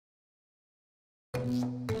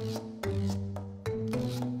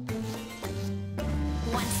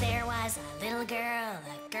Once there was a little girl,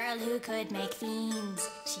 a girl who could make fiends.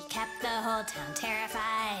 She kept the whole town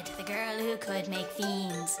terrified, the girl who could make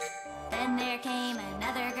fiends. Then there came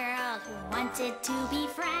another girl who wanted to be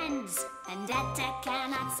friends. Vendetta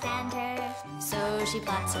cannot stand her, so she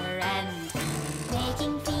plots her end.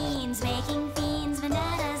 Making fiends,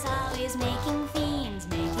 Vendetta's always making fiends.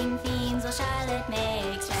 Making fiends while Charlotte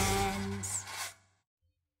makes friends.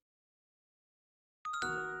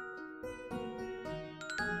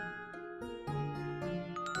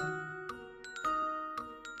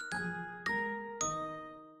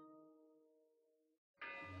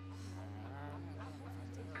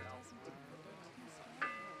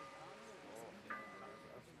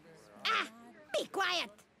 Be quiet!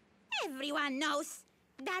 Everyone knows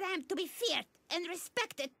that I'm to be feared and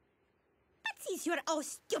respected. But since you're all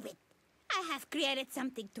stupid, I have created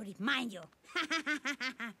something to remind you.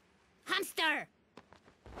 Hamster!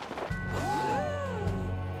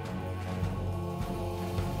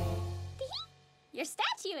 Your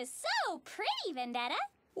statue is so pretty, Vendetta.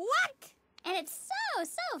 What? And it's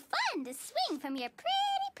so fun to swing from your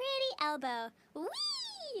pretty elbow.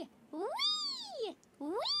 Whee! Whee!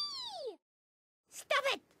 Whee! Stop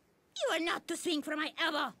it! You are not to swing from my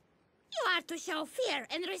elbow. You are to show fear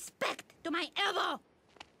and respect to my elbow.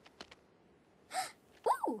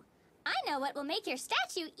 Ooh! I know what will make your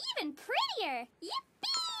statue even prettier.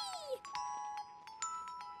 Yippee!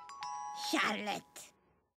 Charlotte.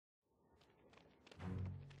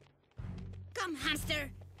 Come,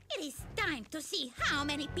 hamster. It is time to see how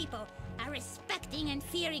many people are respecting and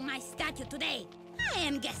fearing my statue today. I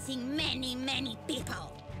am guessing many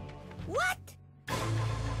people. What?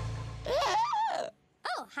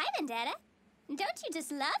 Oh, hi, Vendetta. Don't you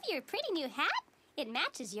just love your pretty new hat? It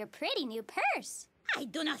matches your pretty new purse. I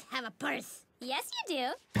do not have a purse. Yes, you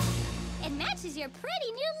do. It matches your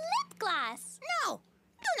pretty new lip gloss. No!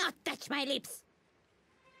 Do not touch my lips.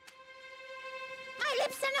 My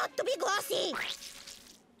lips are not to be glossy.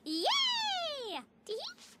 Yay!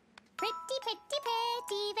 Pretty,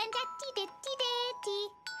 Vendetti.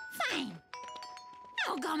 Fine.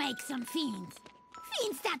 I'll go make some fiends.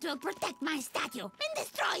 Fiends that will protect my statue and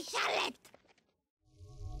destroy Charlotte.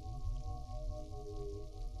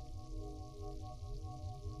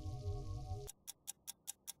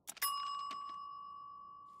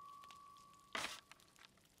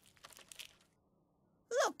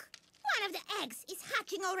 Look, one of the eggs is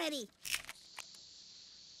hatching already.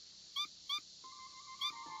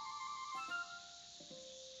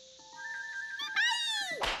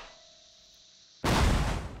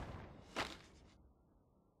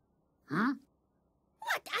 Huh?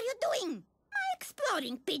 What are you doing? My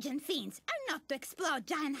exploding pigeon fiends are not to explode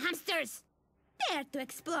giant hamsters. They are to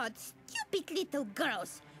explode stupid little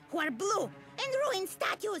girls who are blue and ruin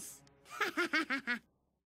statues. La la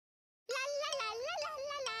la la la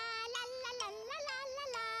la la la la la la la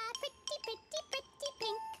la. Pretty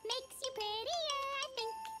pink makes you prettier, I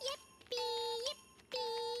think. Yippee.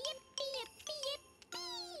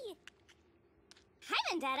 Hi,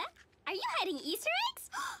 Vendetta. Are you hiding Easter eggs?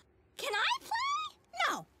 Can I play?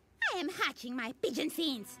 No, I am hatching my pigeon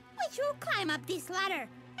fiends, which will climb up this ladder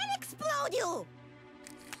and explode you.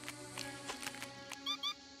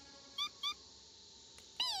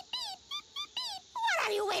 What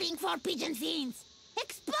are you waiting for, pigeon fiends?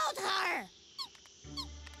 Explode her!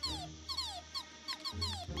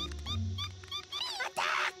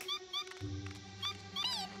 Attack!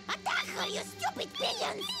 Attack her, you stupid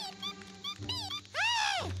pigeons!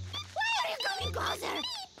 Hey! Why are you coming closer?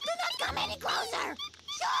 Do not come any closer!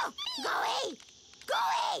 Shoo! Go away! Go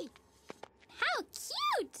away! How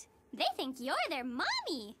cute! They think you're their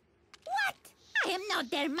mommy. What? I am not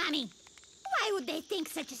their mommy. Why would they think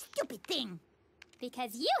such a stupid thing?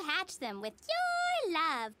 Because you hatched them with your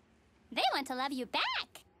love. They want to love you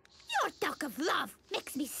back. Your talk of love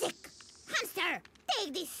makes me sick. Hamster,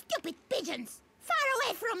 take these stupid pigeons far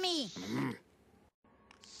away from me.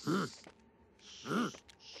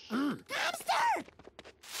 Hamster!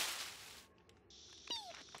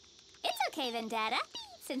 It's okay, Vendetta.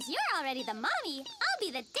 Since you're already the mommy, I'll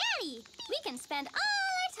be the daddy. We can spend all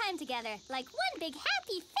our time together like one big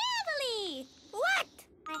happy family. What?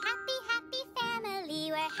 We're happy family.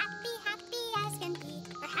 We're happy as can be.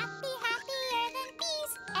 We're happier than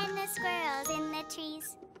bees and the squirrels in the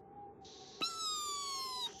trees.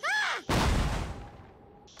 Ah!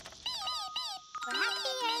 We're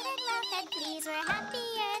happier than well-fed fleas. We're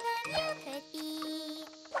happier than you could be.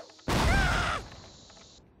 Ah!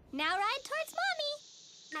 Now ride towards mommy.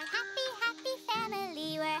 My happy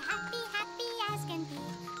family. We're happy as can be.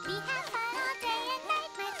 We have fun all day and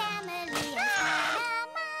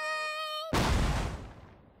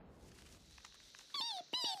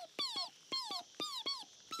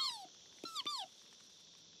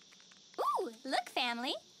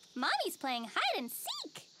Mommy's playing hide and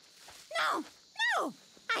seek. No! No!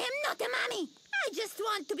 I am not a mommy! I just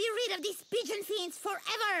want to be rid of these pigeon fiends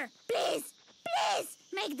forever! Please! Please!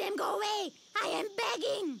 Make them go away! I am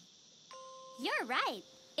begging! You're right.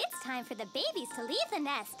 It's time for the babies to leave the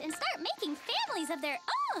nest and start making families of their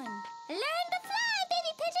own. Learn to fly,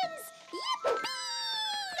 baby pigeons! Yippee!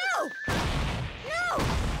 No! No!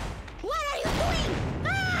 What are you doing?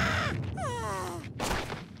 Ah!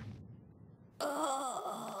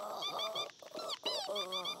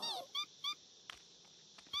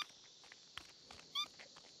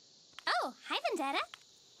 Oh, hi, Vendetta.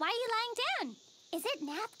 Why are you lying down? Is it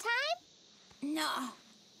nap time? No.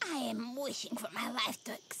 I am wishing for my life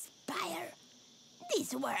to expire.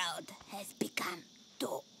 This world has become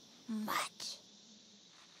too much.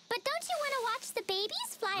 But don't you want to watch the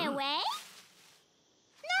babies fly away?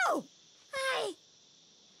 No!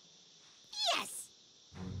 Yes!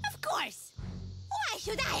 Of course! Why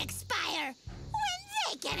should I expire when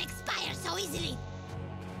they can expire so easily?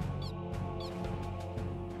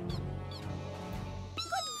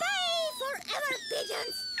 Goodbye forever,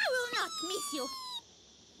 pigeons! I will not miss you.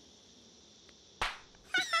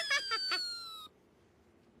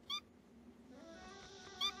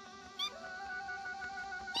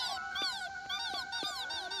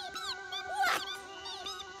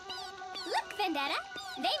 Vendetta,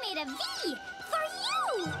 they made a V for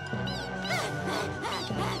you!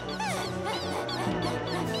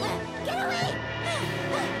 Get away!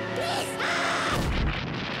 Please!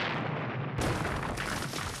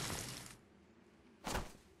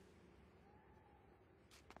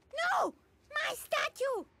 No! My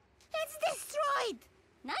statue! It's destroyed!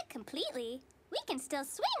 Not completely. We can still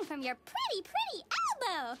swing from your pretty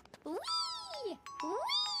elbow! Whee!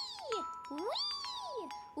 Whee! Whee!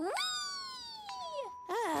 Whee!